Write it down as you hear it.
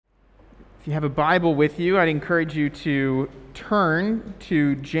If you have a Bible with you, I'd encourage you to turn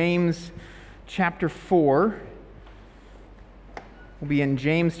to James chapter 4. We'll be in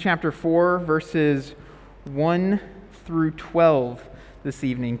James chapter 4, verses 1 through 12 this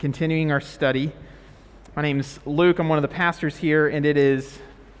evening, continuing our study. My name's Luke. I'm one of the pastors here, and it is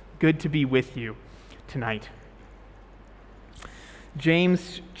good to be with you tonight.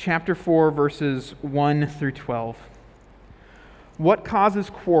 James chapter 4, verses 1 through 12. What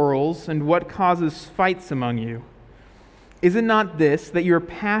causes quarrels and what causes fights among you? Is it not this, that your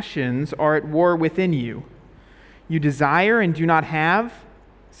passions are at war within you? You desire and do not have,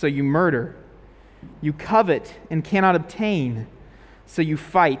 so you murder. You covet and cannot obtain, so you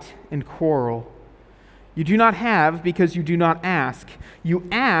fight and quarrel. You do not have because you do not ask. You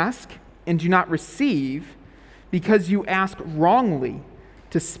ask and do not receive because you ask wrongly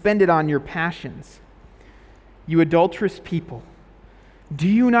to spend it on your passions. You adulterous people, do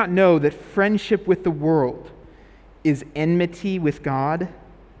you not know that friendship with the world is enmity with God?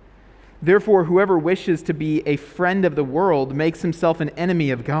 Therefore, whoever wishes to be a friend of the world makes himself an enemy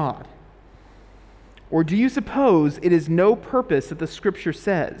of God. Or do you suppose it is no purpose that the Scripture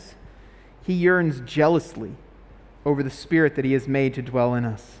says, He yearns jealously over the Spirit that He has made to dwell in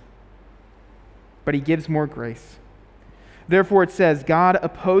us? But He gives more grace. Therefore it says, God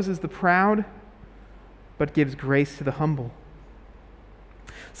opposes the proud, but gives grace to the humble.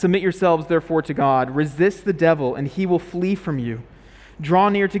 Submit yourselves, therefore, to God. Resist the devil, and he will flee from you. Draw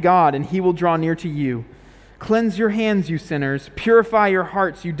near to God, and he will draw near to you. Cleanse your hands, you sinners. Purify your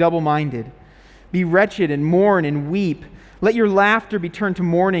hearts, you double-minded. Be wretched and mourn and weep. Let your laughter be turned to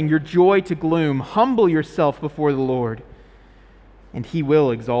mourning, your joy to gloom. Humble yourself before the Lord, and he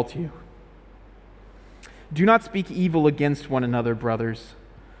will exalt you. Do not speak evil against one another, brothers.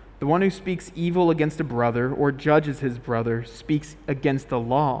 The one who speaks evil against a brother or judges his brother speaks against the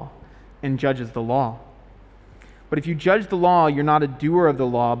law and judges the law. But if you judge the law, you're not a doer of the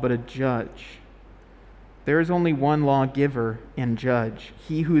law, but a judge. There is only one lawgiver and judge,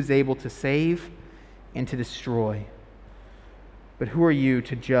 he who is able to save and to destroy. But who are you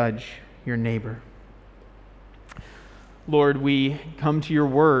to judge your neighbor? Lord, we come to your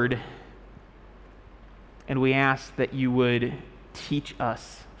word, and we ask that you would teach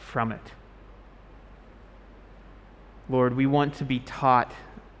us from it. Lord, we want to be taught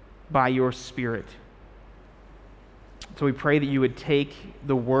by your Spirit. So we pray that you would take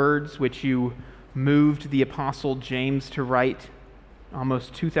the words which you moved the Apostle James to write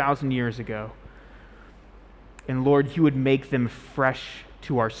almost 2,000 years ago, and Lord, you would make them fresh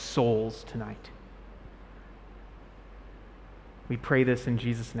to our souls tonight. We pray this in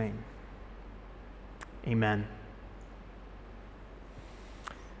Jesus' name. Amen.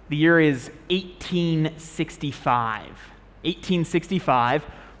 The year is 1865. 1865,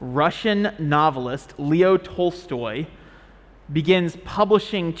 Russian novelist Leo Tolstoy begins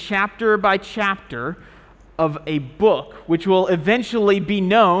publishing chapter by chapter of a book which will eventually be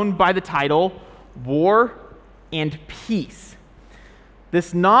known by the title War and Peace.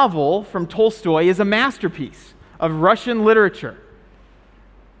 This novel from Tolstoy is a masterpiece of Russian literature.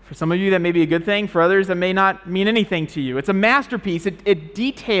 For some of you, that may be a good thing. For others, that may not mean anything to you. It's a masterpiece. It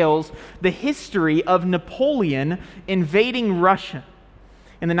details the history of Napoleon invading Russia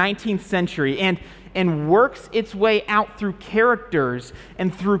in the 19th century and works its way out through characters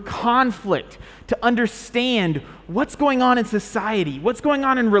and through conflict to understand what's going on in society, what's going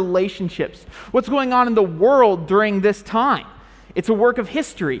on in relationships, what's going on in the world during this time. It's a work of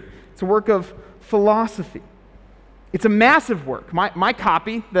history. It's a work of philosophy. It's a massive work. My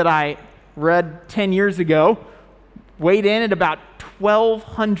copy that I read 10 years ago weighed in at about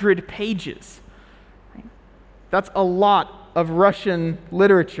 1,200 pages. That's a lot of Russian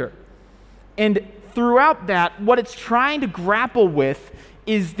literature. And throughout that, what it's trying to grapple with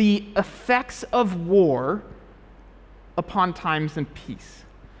is the effects of war upon times and peace.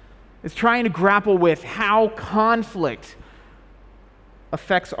 It's trying to grapple with how conflict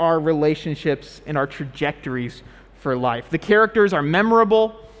affects our relationships and our trajectories for life. The characters are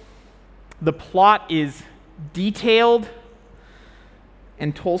memorable, the plot is detailed,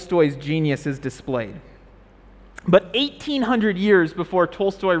 and Tolstoy's genius is displayed. But 1,800 years before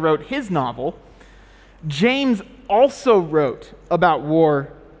Tolstoy wrote his novel, James also wrote about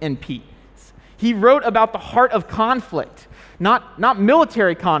war and peace. He wrote about the heart of conflict, not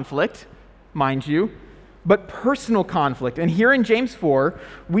military conflict, mind you, but personal conflict. And here in James 4,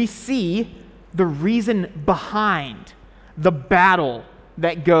 we see the reason behind the battle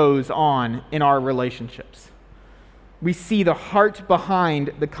that goes on in our relationships. We see the heart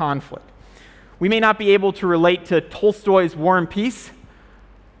behind the conflict. We may not be able to relate to Tolstoy's War and Peace,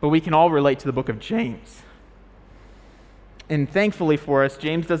 but we can all relate to the book of James. And thankfully for us,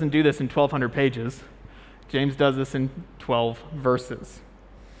 James doesn't do this in 1,200 pages. James does this in 12 verses.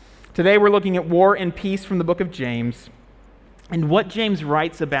 Today we're looking at war and peace from the book of James. And what James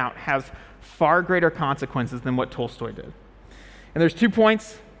writes about has far greater consequences than what Tolstoy did. And there's 2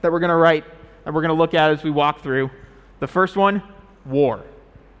 points that we're going to look at as we walk through. The first one, war.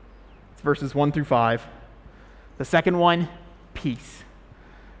 It's verses 1 through 5. The second one, peace.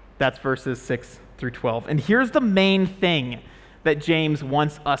 That's verses 6 through 12. And here's the main thing that James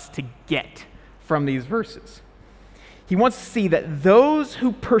wants us to get from these verses. He wants to see that those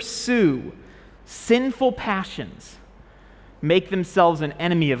who pursue sinful passions make themselves an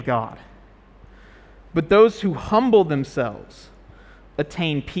enemy of God. But those who humble themselves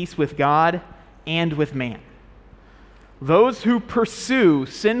attain peace with God and with man. Those who pursue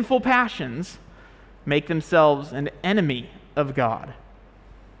sinful passions make themselves an enemy of God.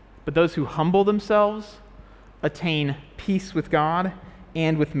 But those who humble themselves attain peace with God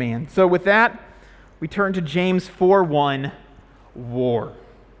and with man. So with that, we turn to James 4:1, war.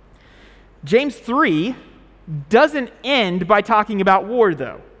 James 3 doesn't end by talking about war,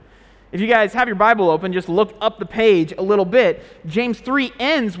 though. If you guys have your Bible open, just look up the page a little bit. James 3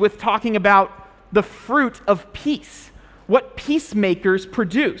 ends with talking about the fruit of peace, what peacemakers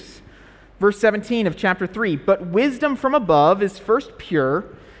produce. Verse 17 of chapter 3, "But wisdom from above is first pure,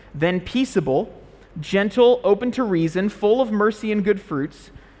 then peaceable, gentle, open to reason, full of mercy and good fruits,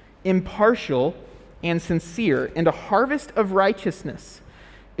 impartial and sincere. And a harvest of righteousness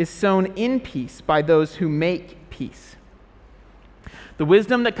is sown in peace by those who make peace." The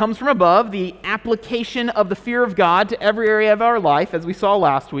wisdom that comes from above, the application of the fear of God to every area of our life, as we saw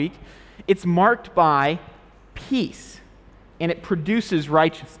last week, it's marked by peace, and it produces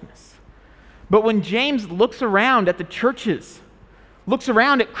righteousness. But when James looks around at the churches, looks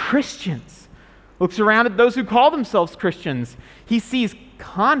around at Christians, looks around at those who call themselves Christians, he sees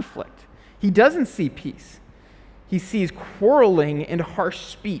conflict. He doesn't see peace. He sees quarreling and harsh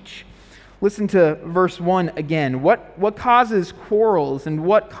speech. Listen to verse 1 again. What causes quarrels and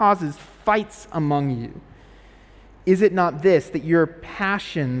what causes fights among you? Is it not this, that your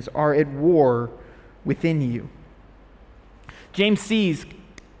passions are at war within you? James sees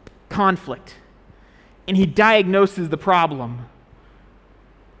conflict, and he diagnoses the problem.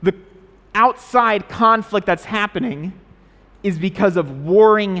 The outside conflict that's happening is because of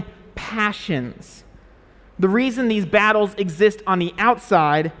warring passions. The reason these battles exist on the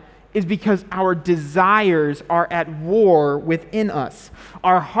outside is because our desires are at war within us.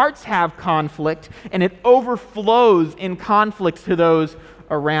 Our hearts have conflict, and it overflows in conflict to those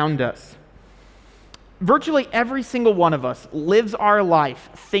around us. Virtually every single one of us lives our life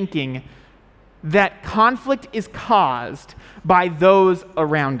thinking that conflict is caused by those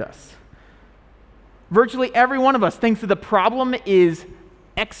around us. Virtually every one of us thinks that the problem is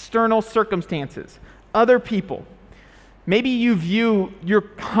external circumstances, other people. Maybe you view your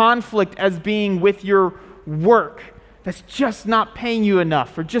conflict as being with your work that's just not paying you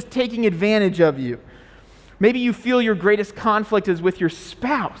enough or just taking advantage of you. Maybe you feel your greatest conflict is with your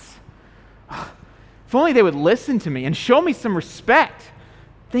spouse. If only they would listen to me and show me some respect,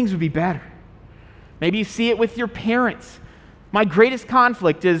 things would be better. Maybe you see it with your parents. My greatest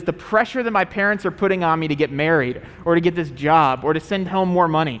conflict is the pressure that my parents are putting on me to get married or to get this job or to send home more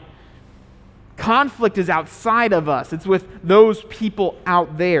money. Conflict is outside of us. It's with those people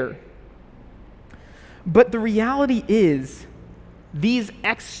out there. But the reality is, these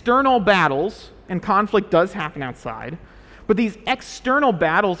external battles, and conflict does happen outside, but these external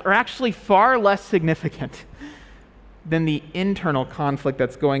battles are actually far less significant than the internal conflict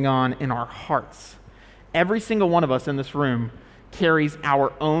that's going on in our hearts. Every single one of us in this room carries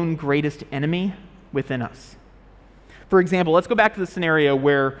our own greatest enemy within us. For example, let's go back to the scenario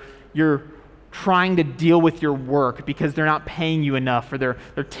where you're trying to deal with your work because they're not paying you enough or they're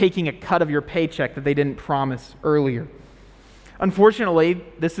taking a cut of your paycheck that they didn't promise earlier. Unfortunately,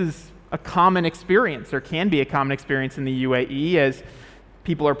 this is a common experience, or can be a common experience in the UAE, as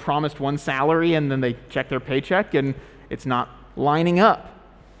people are promised one salary and then they check their paycheck and it's not lining up.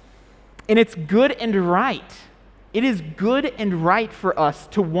 And it's good and right. It is good and right for us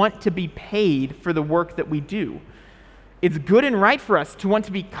to want to be paid for the work that we do. It's good and right for us to want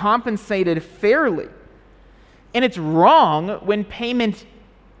to be compensated fairly. And it's wrong when payment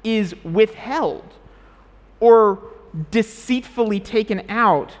is withheld or deceitfully taken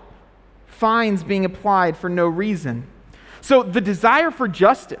out, fines being applied for no reason. So the desire for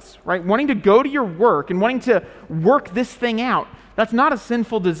justice, right, wanting to go to your work and wanting to work this thing out, that's not a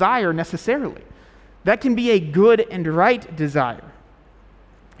sinful desire necessarily. That can be a good and right desire.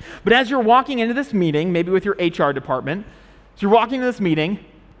 But as you're walking into this meeting, maybe with your HR department, as you're walking into this meeting,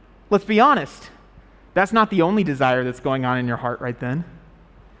 let's be honest, that's not the only desire that's going on in your heart right then.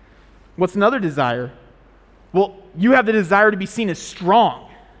 What's another desire? Well, you have the desire to be seen as strong.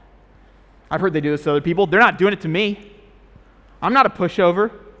 I've heard they do this to other people. They're not doing it to me. I'm not a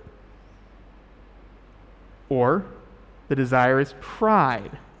pushover. Or the desire is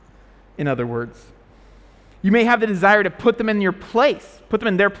pride, in other words. You may have the desire to put them in their place.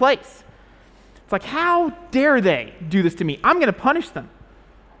 It's like, how dare they do this to me? I'm going to punish them.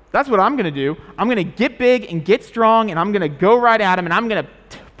 That's what I'm going to do. I'm going to get big and get strong, and I'm going to go right at them, and I'm going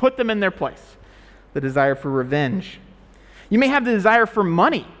to put them in their place. The desire for revenge. You may have the desire for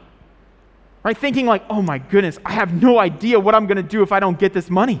money, right? Thinking like, oh my goodness, I have no idea what I'm going to do if I don't get this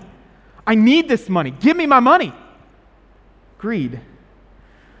money. I need this money. Give me my money. Greed.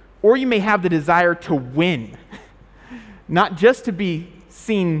 Or you may have the desire to win, not just to be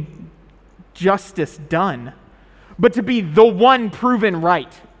seen justice done, but to be the one proven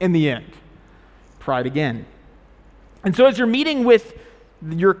right in the end. Pride again. And so as you're meeting with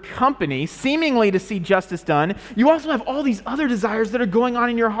your company, seemingly to see justice done, you also have all these other desires that are going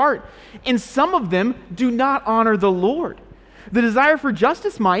on in your heart. And some of them do not honor the Lord. The desire for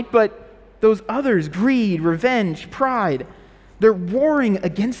justice might, but those others, greed, revenge, pride, they're warring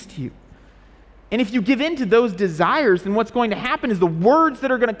against you. And if you give in to those desires, then what's going to happen is the words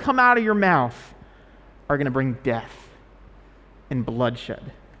that are going to come out of your mouth are going to bring death and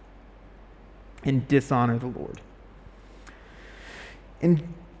bloodshed and dishonor the Lord.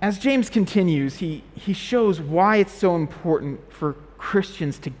 And as James continues, he shows why it's so important for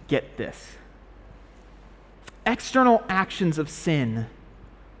Christians to get this. External actions of sin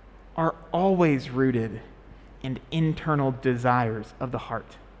are always rooted in internal desires of the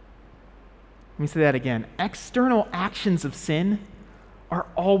heart. Let me say that again. External actions of sin are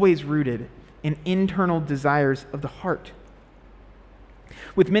always rooted in internal desires of the heart.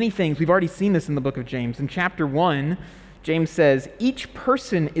 With many things, we've already seen this in the book of James. In chapter 1, James says, each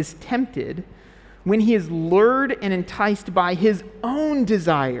person is tempted when he is lured and enticed by his own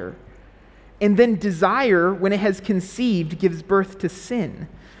desire. And then desire, when it has conceived, gives birth to sin.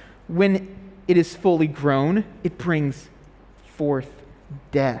 When it is fully grown, it brings forth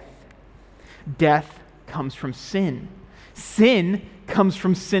death. Death comes from sin. Sin comes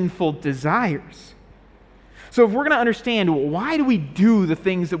from sinful desires. So if we're going to understand why do we do the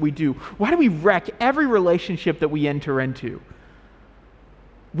things that we do, why do we wreck every relationship that we enter into,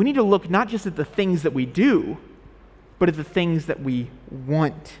 we need to look not just at the things that we do, but at the things that we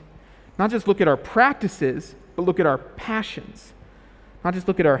want. Not just look at our practices, but look at our passions. Not just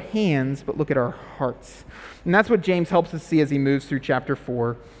look at our hands, but look at our hearts. And that's what James helps us see as he moves through chapter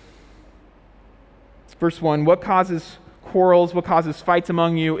 4. Verse 1, what causes quarrels, what causes fights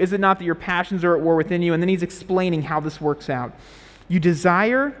among you? Is it not that your passions are at war within you? And then he's explaining how this works out. You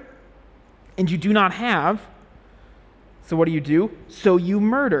desire and you do not have. So what do? So you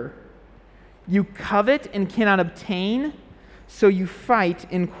murder. You covet and cannot obtain. So you fight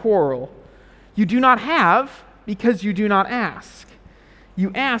and quarrel. You do not have because you do not ask.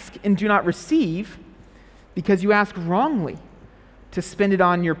 You ask and do not receive because you ask wrongly to spend it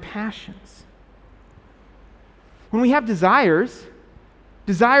on your passions. When we have desires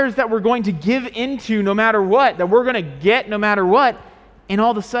that we're going to give into no matter what, that we're going to get no matter what, and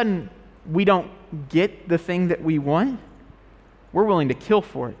all of a sudden we don't get the thing that we want, we're willing to kill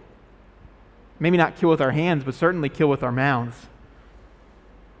for it. Maybe not kill with our hands, but certainly kill with our mouths.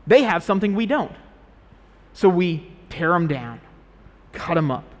 They have something we don't. So we tear them down, cut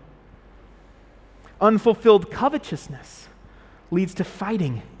them up. Unfulfilled covetousness leads to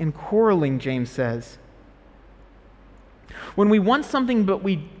fighting and quarreling, James says. When we want something but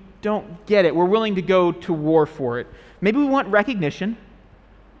we don't get it, we're willing to go to war for it. Maybe we want recognition.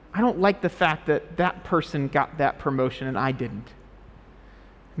 I don't like the fact that that person got that promotion and I didn't.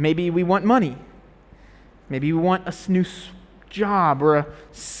 Maybe we want money. Maybe we want a new job or a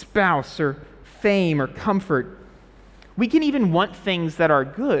spouse or fame or comfort. We can even want things that are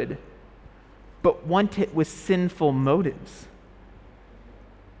good, but want it with sinful motives,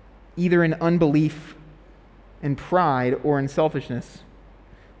 either in unbelief, in pride, or in selfishness.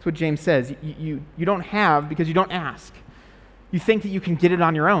 That's what James says. You don't have because you don't ask. You think that you can get it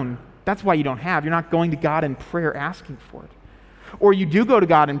on your own. That's why you don't have. You're not going to God in prayer asking for it. Or you do go to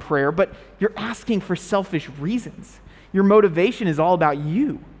God in prayer, but you're asking for selfish reasons. Your motivation is all about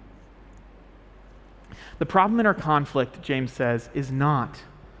you. The problem in our conflict, James says, is not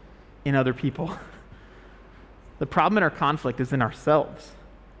in other people. The problem in our conflict is in ourselves.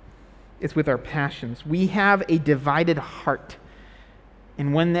 It's with our passions. We have a divided heart,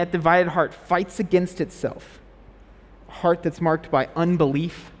 And when that divided heart fights against itself, a heart that's marked by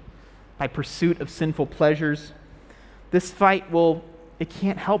unbelief, by pursuit of sinful pleasures, this fight it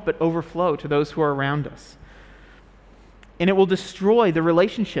can't help but overflow to those who are around us. And it will destroy the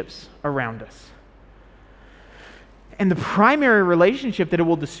relationships around us. And the primary relationship that it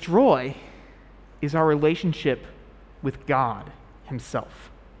will destroy is our relationship with God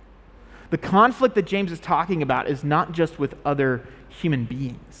himself. The conflict that James is talking about is not just with other human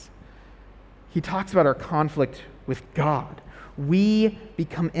beings. He talks about our conflict with God. We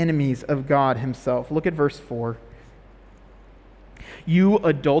become enemies of God himself. Look at verse 4. You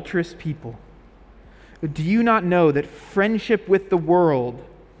adulterous people, do you not know that friendship with the world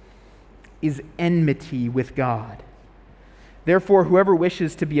is enmity with God? Therefore, whoever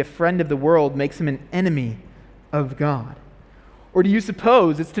wishes to be a friend of the world makes him an enemy of God. Or do you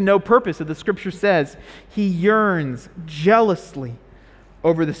suppose it's to no purpose that the Scripture says he yearns jealously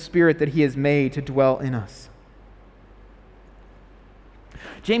over the Spirit that he has made to dwell in us?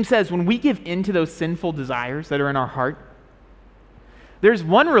 James says when we give in to those sinful desires that are in our heart, there's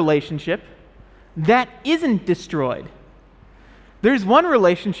one relationship that isn't destroyed. There's one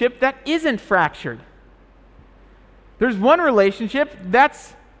relationship that isn't fractured. There's one relationship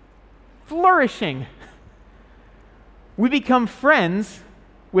that's flourishing. We become friends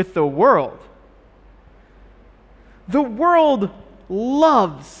with the world. The world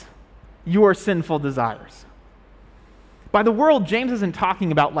loves your sinful desires. By the world, James isn't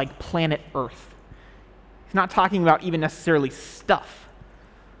talking about like planet Earth. He's not talking about even necessarily stuff.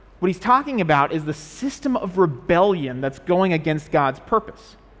 What he's talking about is the system of rebellion that's going against God's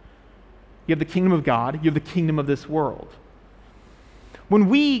purpose. You have the kingdom of God, you have the kingdom of this world. When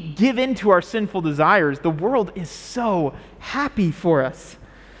we give in to our sinful desires, the world is so happy for us.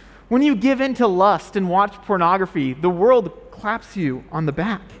 When you give in to lust and watch pornography, the world claps you on the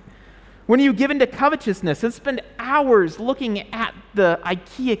back. When you give in to covetousness and spend hours looking at the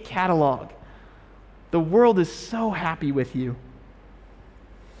IKEA catalog, the world is so happy with you.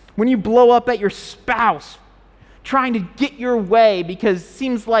 When you blow up at your spouse, trying to get your way because it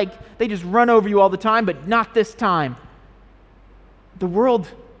seems like they just run over you all the time, but not this time, the world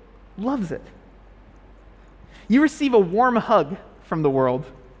loves it. You receive a warm hug from the world,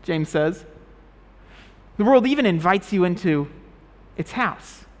 James says. The world even invites you into its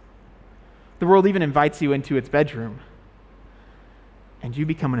house. The world even invites you into its bedroom. And you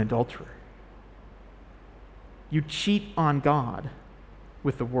become an adulterer. You cheat on God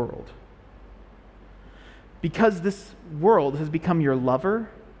with the world. Because this world has become your lover,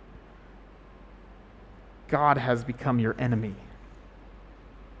 God has become your enemy.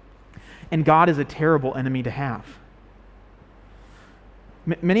 And God is a terrible enemy to have.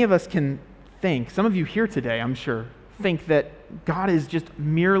 Many of us can think, some of you here today, I'm sure, think that God is just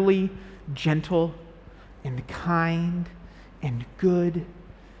merely gentle and kind and good.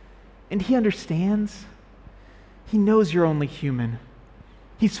 And he understands. He knows you're only human.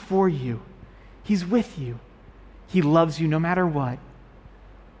 He's for you. He's with you. He loves you no matter what.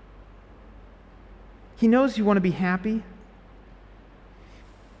 He knows you want to be happy.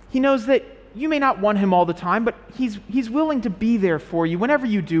 He knows that you may not want him all the time, but he's willing to be there for you whenever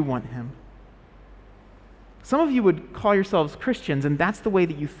you do want him. Some of you would call yourselves Christians, and that's the way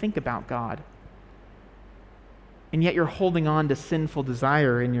that you think about God. And yet you're holding on to sinful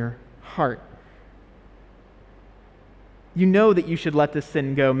desire in your heart. You know that you should let this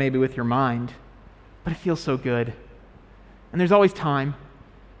sin go maybe with your mind, but it feels so good. And there's always time.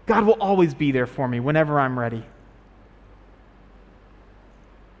 God will always be there for me whenever I'm ready.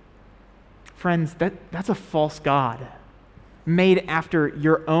 Friends, that's a false God made after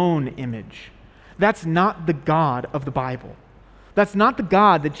your own image. That's not the God of the Bible. That's not the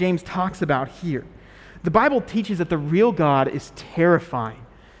God that James talks about here. The Bible teaches that the real God is terrifying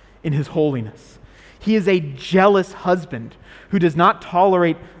in his holiness. He is a jealous husband who does not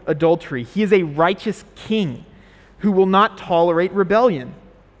tolerate adultery. He is a righteous king who will not tolerate rebellion.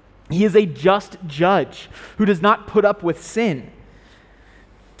 He is a just judge who does not put up with sin.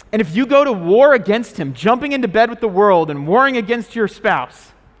 And if you go to war against him, jumping into bed with the world and warring against your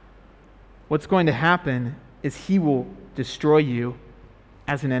spouse, what's going to happen is he will destroy you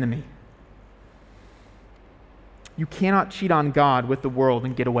as an enemy. You cannot cheat on God with the world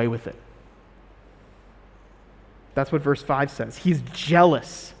and get away with it. That's what verse 5 says. He's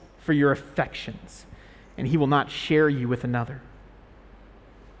jealous for your affections, and he will not share you with another.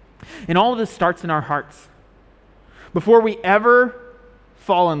 And all of this starts in our hearts. Before we ever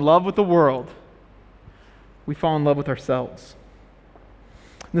fall in love with the world, we fall in love with ourselves.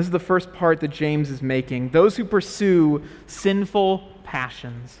 And this is the first part that James is making. Those who pursue sinful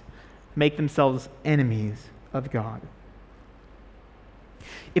passions make themselves enemies of God.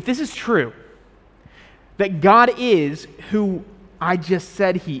 If this is true, that God is who I just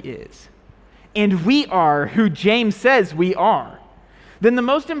said he is, and we are who James says we are, then the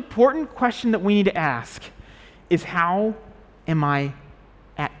most important question that we need to ask is, how am I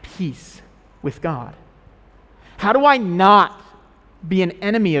at peace with God? How do I not be an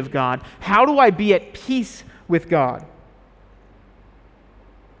enemy of God? How do I be at peace with God?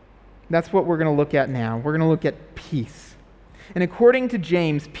 That's what we're going to look at now. We're going to look at peace. And according to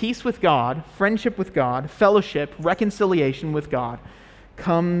James, peace with God, friendship with God, fellowship, reconciliation with God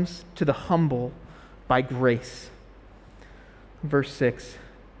comes to the humble by grace. Verse 6,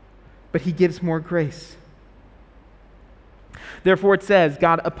 but he gives more grace. Therefore it says,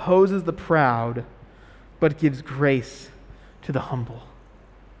 God opposes the proud, but gives grace to the humble.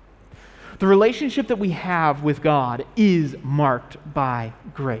 The relationship that we have with God is marked by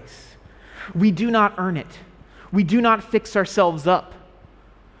grace. We do not earn it. We do not fix ourselves up.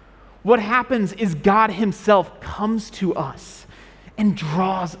 What happens is God himself comes to us and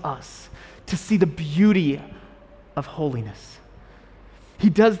draws us to see the beauty of holiness. He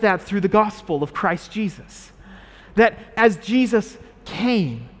does that through the gospel of Christ Jesus. That as Jesus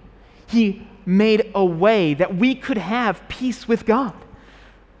came, he made a way that we could have peace with God.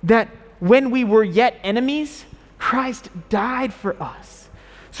 That when we were yet enemies, Christ died for us,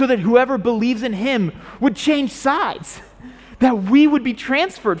 so that whoever believes in him would change sides, that we would be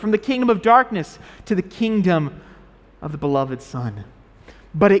transferred from the kingdom of darkness to the kingdom of the beloved Son.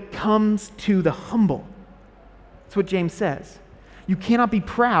 But it comes to the humble. That's what James says. You cannot be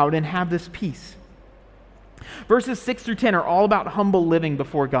proud and have this peace. Verses 6 through 10 are all about humble living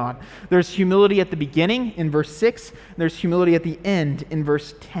before God. There's humility at the beginning in verse 6, and there's humility at the end in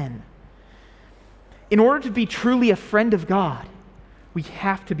verse 10. In order to be truly a friend of God, we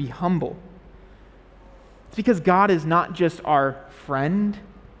have to be humble. It's because God is not just our friend,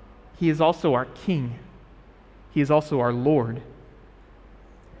 he is also our king. He is also our Lord.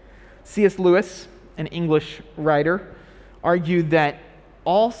 C.S. Lewis, an English writer, argued that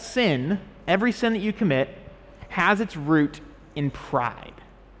all sin, every sin that you commit, has its root in pride.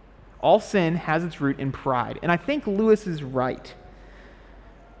 All sin has its root in pride. And I think Lewis is right.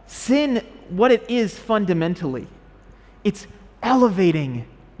 Sin, what it is fundamentally, it's elevating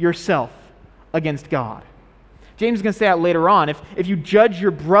yourself against God. James is going to say that later on. If you judge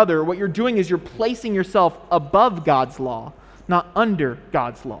your brother, what you're doing is you're placing yourself above God's law, not under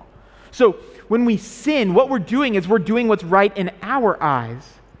God's law. So when we sin, what we're doing is we're doing what's right in our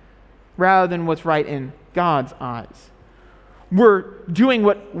eyes rather than what's right in God's eyes. We're doing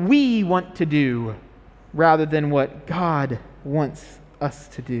what we want to do rather than what God wants us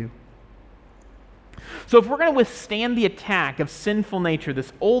to do. So if we're going to withstand the attack of sinful nature,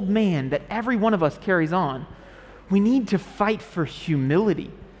 this old man that every one of us carries on, we need to fight for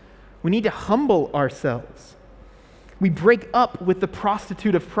humility. We need to humble ourselves. We break up with the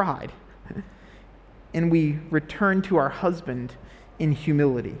prostitute of pride, and we return to our husband in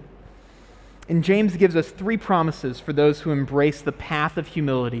humility. And James gives us 3 promises for those who embrace the path of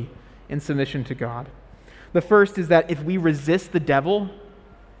humility and submission to God. The first is that if we resist the devil,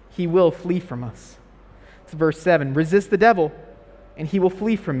 he will flee from us. It's verse 7. Resist the devil, and he will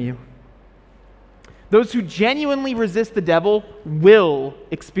flee from you. Those who genuinely resist the devil will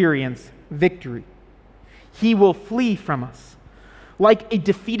experience victory. He will flee from us. Like a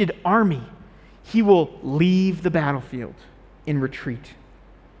defeated army, he will leave the battlefield in retreat.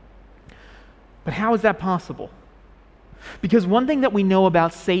 But how is that possible? Because one thing that we know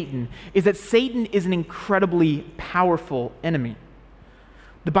about Satan is that Satan is an incredibly powerful enemy.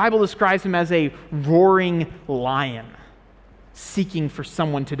 The Bible describes him as a roaring lion seeking for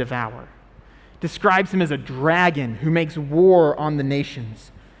someone to devour. Describes him as a dragon who makes war on the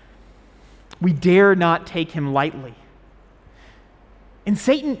nations. We dare not take him lightly. And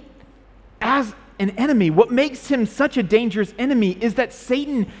Satan, as an enemy, what makes him such a dangerous enemy is that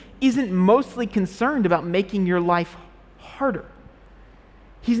Satan isn't mostly concerned about making your life harder.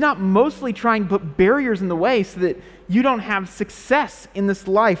 He's not mostly trying to put barriers in the way so that you don't have success in this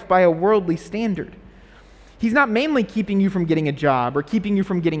life by a worldly standard. He's not mainly keeping you from getting a job or keeping you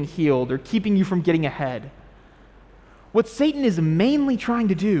from getting healed or keeping you from getting ahead. What Satan is mainly trying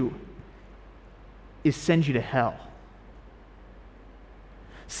to do is send you to hell.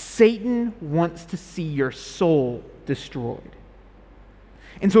 Satan wants to see your soul destroyed.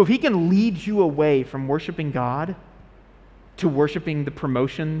 And so if he can lead you away from worshiping God to worshiping the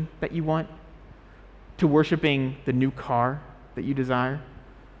promotion that you want, to worshiping the new car that you desire,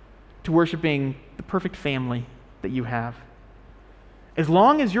 to worshiping the perfect family that you have. As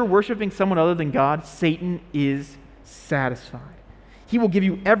long as you're worshiping someone other than God, Satan is satisfied. He will give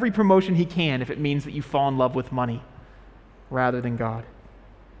you every promotion he can if it means that you fall in love with money rather than God.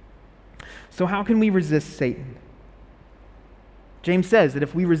 So how can we resist Satan? James says that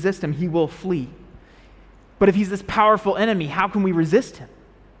if we resist him, he will flee. But if he's this powerful enemy, how can we resist him?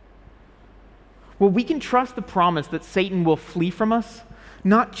 Well, we can trust the promise that Satan will flee from us,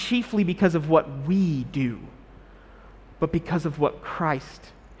 not chiefly because of what we do, but because of what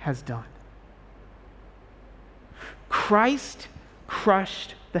Christ has done. Christ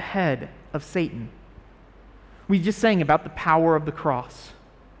crushed the head of Satan. We just sang about the power of the cross.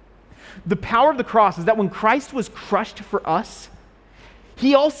 The power of the cross is that when Christ was crushed for us,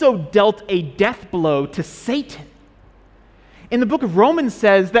 he also dealt a death blow to Satan. And the book of Romans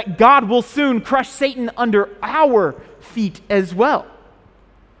says that God will soon crush Satan under our feet as well.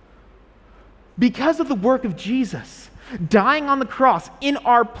 Because of the work of Jesus, dying on the cross in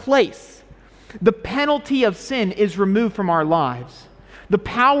our place, the penalty of sin is removed from our lives. The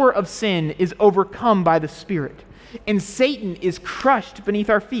power of sin is overcome by the Spirit, and Satan is crushed beneath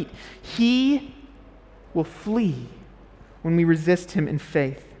our feet. He will flee when we resist him in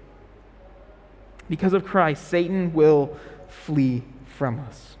faith. Because of Christ, Satan will flee from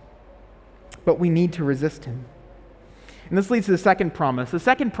us. But we need to resist him. And this leads to the second promise. The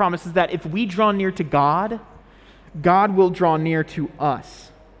second promise is that if we draw near to God, God will draw near to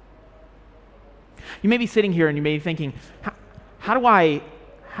us. You may be sitting here and you may be thinking, how do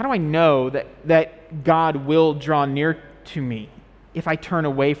I know that God will draw near to me if I turn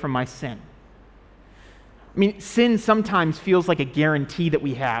away from my sin? I mean, sin sometimes feels like a guarantee that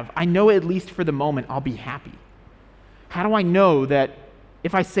we have. I know at least for the moment I'll be happy. How do I know that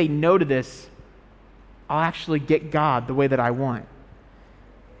if I say no to this, I'll actually get God the way that I want?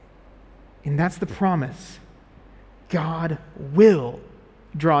 And that's the promise. God will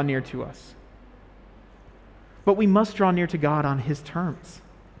draw near to us. But we must draw near to God on his terms.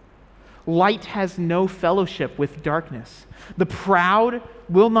 Light has no fellowship with darkness. The proud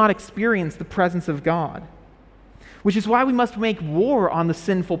will not experience the presence of God, which is why we must make war on the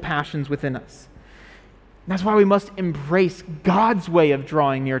sinful passions within us. That's why we must embrace God's way of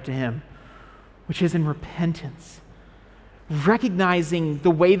drawing near to him, which is in repentance, recognizing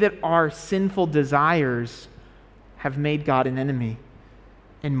the way that our sinful desires have made God an enemy,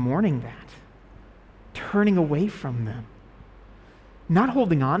 and mourning that, turning away from them, not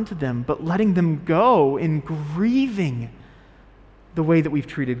holding on to them, but letting them go and grieving the way that we've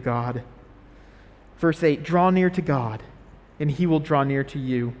treated God. Verse 8, draw near to God, and he will draw near to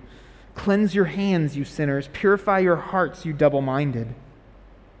you. Cleanse your hands, you sinners. Purify your hearts, you double-minded.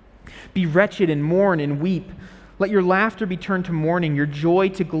 Be wretched and mourn and weep. Let your laughter be turned to mourning, your joy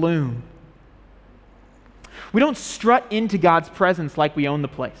to gloom. We don't strut into God's presence like we own the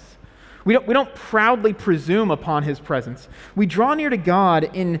place. We don't proudly presume upon his presence. We draw near to God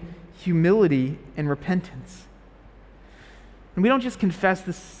in humility and repentance. And we don't just confess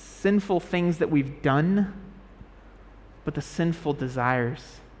the sinful things that we've done, but the sinful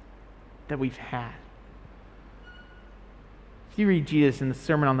desires that we've had. If you read Jesus in the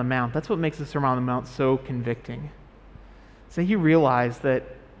Sermon on the Mount, that's what makes the Sermon on the Mount so convicting. So you realize that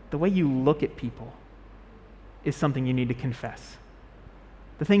the way you look at people is something you need to confess.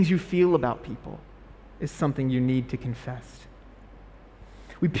 The things you feel about people is something you need to confess.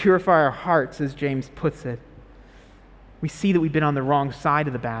 We purify our hearts, as James puts it. We see that we've been on the wrong side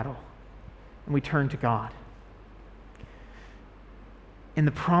of the battle, and we turn to God. And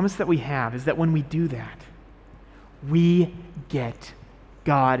the promise that we have is that when we do that, we get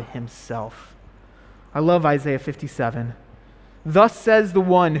God himself. I love Isaiah 57. Thus says the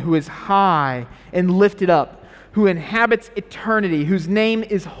one who is high and lifted up, who inhabits eternity, whose name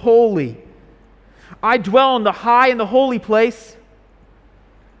is holy. I dwell in the high and the holy place,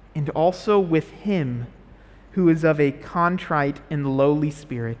 and also with him who is of a contrite and lowly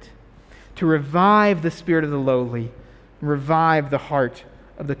spirit, to revive the spirit of the lowly, revive the heart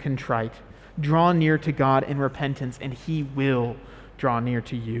of the contrite. Draw near to God in repentance, and he will draw near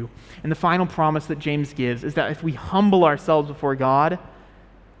to you. And the final promise that James gives is that if we humble ourselves before God,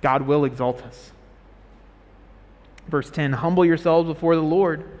 God will exalt us. Verse 10, humble yourselves before the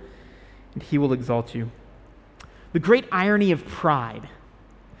Lord, and he will exalt you. The great irony of pride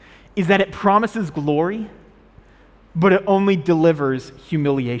is that it promises glory, but it only delivers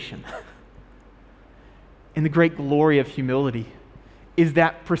humiliation. And the great glory of humility is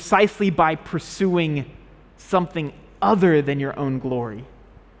that precisely by pursuing something other than your own glory,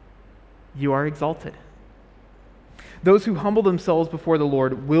 you are exalted. Those who humble themselves before the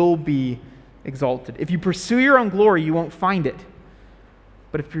Lord will be exalted. If you pursue your own glory, you won't find it.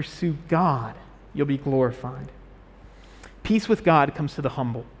 But if you pursue God, you'll be glorified. Peace with God comes to the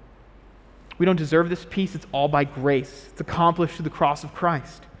humble. We don't deserve this peace. It's all by grace. It's accomplished through the cross of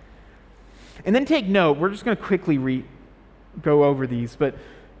Christ. And then take note, we're just going to quickly go over these, but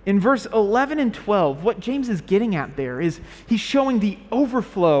in verse 11 and 12, what James is getting at there is he's showing the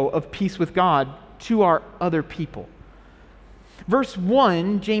overflow of peace with God to our other people. Verse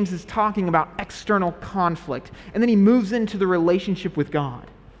 1, James is talking about external conflict, and then he moves into the relationship with God.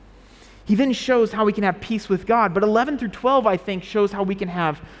 He then shows how we can have peace with God, but 11 through 12, I think, shows how we can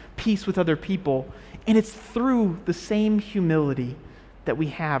have peace with other people, and it's through the same humility that we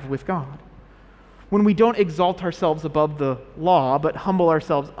have with God. When we don't exalt ourselves above the law, but humble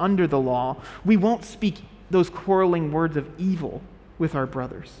ourselves under the law, we won't speak those quarreling words of evil with our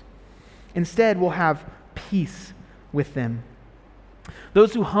brothers. Instead, we'll have peace with them.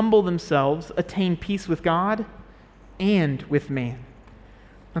 Those who humble themselves attain peace with God and with man.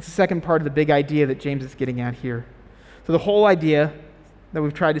 That's the second part of the big idea that James is getting at here. So the whole idea that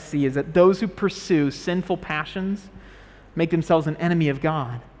we've tried to see is that those who pursue sinful passions make themselves an enemy of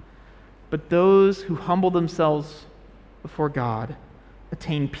God. But those who humble themselves before God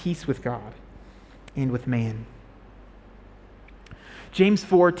attain peace with God and with man. James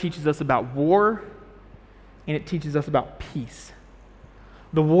 4 teaches us about war, and it teaches us about peace.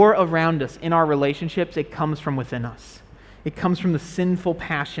 The war around us in our relationships, it comes from within us. It comes from the sinful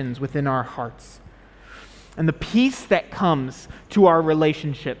passions within our hearts. And the peace that comes to our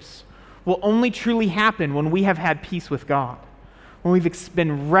relationships will only truly happen when we have had peace with God, when we've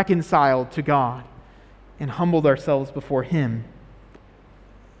been reconciled to God and humbled ourselves before Him.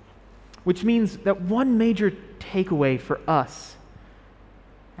 Which means that one major takeaway for us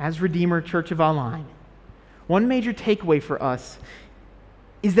as Redeemer Church of Online, one major takeaway for us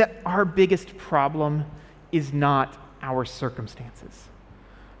is that our biggest problem is not our circumstances.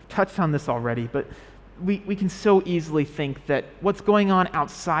 I've touched on this already, but we can so easily think that what's going on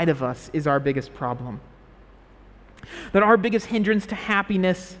outside of us is our biggest problem. That our biggest hindrance to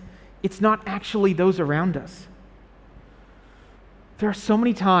happiness, it's not actually those around us. There are so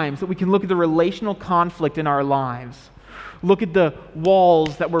many times that we can look at the relational conflict in our lives, look at the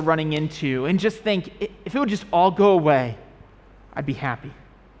walls that we're running into, and just think, if it would just all go away, I'd be happy.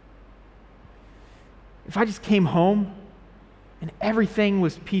 If I just came home and everything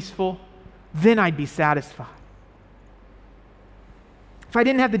was peaceful, then I'd be satisfied. If I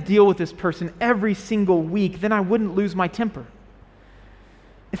didn't have to deal with this person every single week, then I wouldn't lose my temper.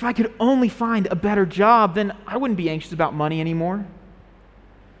 If I could only find a better job, then I wouldn't be anxious about money anymore.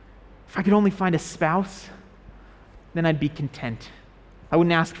 If I could only find a spouse, then I'd be content. I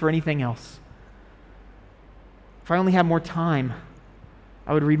wouldn't ask for anything else. If I only had more time,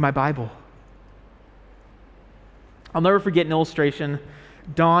 I would read my Bible. I'll never forget an illustration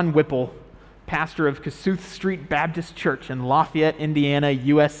Don Whipple, pastor of Kossuth Street Baptist Church in Lafayette, Indiana,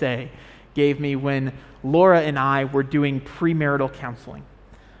 USA, gave me when Laura and I were doing premarital counseling.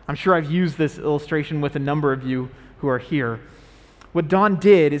 I'm sure I've used this illustration with a number of you who are here. What Don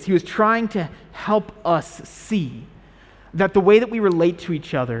did is he was trying to help us see that the way that we relate to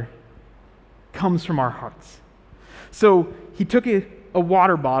each other comes from our hearts. So he took a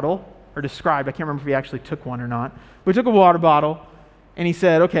water bottle, or described, I can't remember if he actually took one or not, but he took a water bottle and he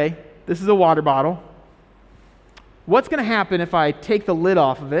said, okay, this is a water bottle. What's going to happen if I take the lid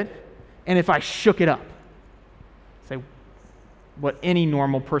off of it and if I shook it up? Say what any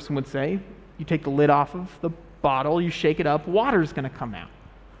normal person would say. You take the lid off of the bottle, you shake it up, water's going to come out.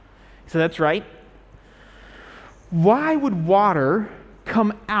 So that's right. Why would water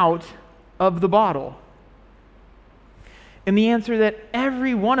come out of the bottle? And the answer that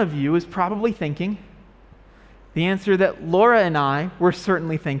every one of you is probably thinking, the answer that Laura and I were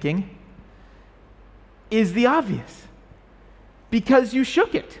certainly thinking, is the obvious. Because you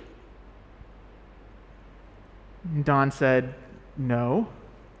shook it. And Don said, no.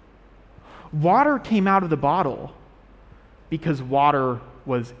 Water came out of the bottle because water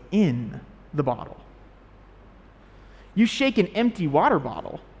was in the bottle. You shake an empty water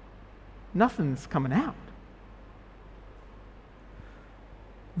bottle, nothing's coming out.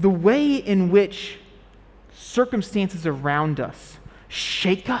 The way in which circumstances around us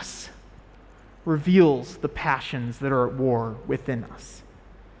shake us reveals the passions that are at war within us.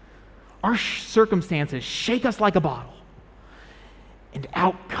 Our circumstances shake us like a bottle, and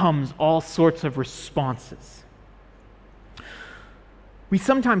out comes all sorts of responses. We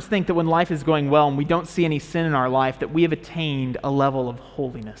sometimes think that when life is going well and we don't see any sin in our life, that we have attained a level of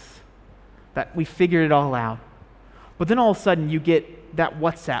holiness, that we figured it all out. But then all of a sudden you get that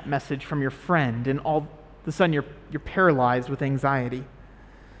WhatsApp message from your friend, and all of a sudden you're paralyzed with anxiety.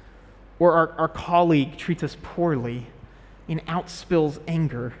 Or our colleague treats us poorly and outspills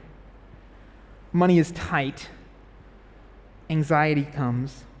anger. Money is tight. Anxiety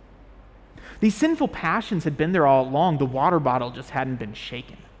comes. These sinful passions had been there all along. The water bottle just hadn't been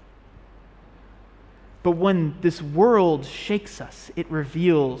shaken. But when this world shakes us, it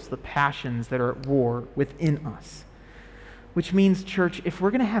reveals the passions that are at war within us. Which means, church, if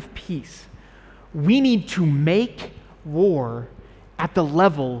we're going to have peace, we need to make war at the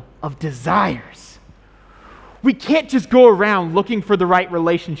level of desires. We can't just go around looking for the right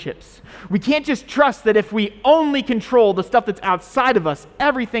relationships. We can't just trust that if we only control the stuff that's outside of us,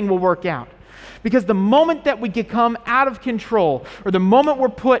 everything will work out. Because the moment that we become out of control, or the moment we're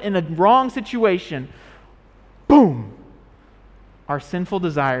put in a wrong situation, boom, our sinful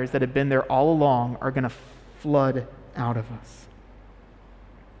desires that have been there all along are going to flood out of us.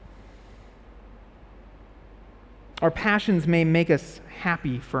 Our passions may make us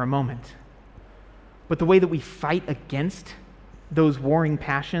happy for a moment, but the way that we fight against those warring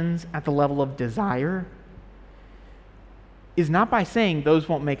passions at the level of desire is not by saying those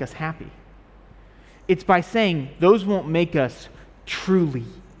won't make us happy. It's by saying those won't make us truly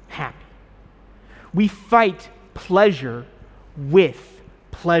happy. We fight pleasure with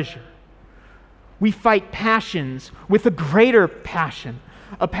pleasure. We fight passions with a greater passion,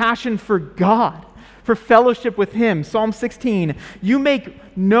 a passion for God, for fellowship with Him. Psalm 16, you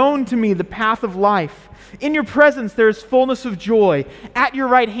make known to me the path of life. In your presence there is fullness of joy. At your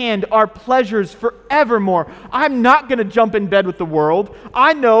right hand are pleasures forevermore. I'm not going to jump in bed with the world.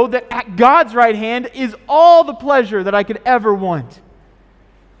 I know that at God's right hand is all the pleasure that I could ever want.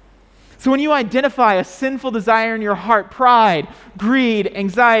 So when you identify a sinful desire in your heart, pride, greed,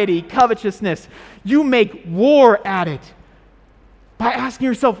 anxiety, covetousness, you make war at it by asking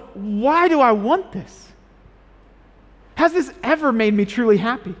yourself, why do I want this? Has this ever made me truly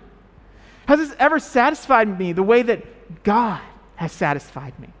happy? Has this ever satisfied me the way that God has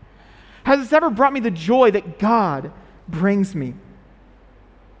satisfied me? Has this ever brought me the joy that God brings me?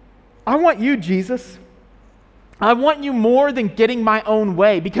 I want you, Jesus. I want you more than getting my own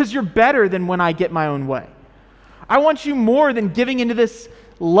way, because you're better than when I get my own way. I want you more than giving into this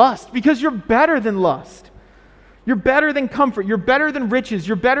lust, because you're better than lust. You're better than comfort. You're better than riches.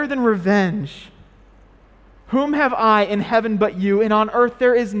 You're better than revenge. Whom have I in heaven but you? And on earth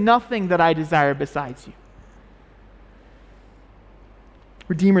there is nothing that I desire besides you.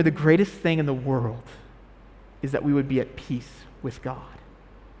 Redeemer, the greatest thing in the world is that we would be at peace with God.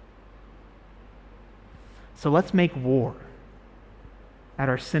 So let's make war at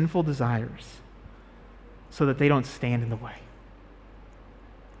our sinful desires so that they don't stand in the way.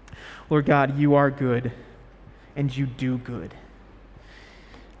 Lord God, you are good and you do good.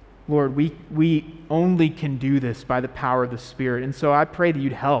 Lord, we only can do this by the power of the Spirit. And so I pray that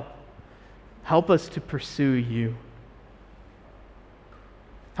you'd help. Help us to pursue you.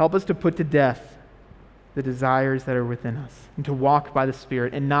 Help us to put to death the desires that are within us and to walk by the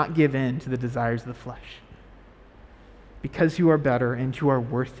Spirit and not give in to the desires of the flesh. Because you are better and you are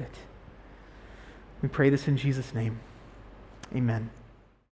worth it. We pray this in Jesus' name. Amen.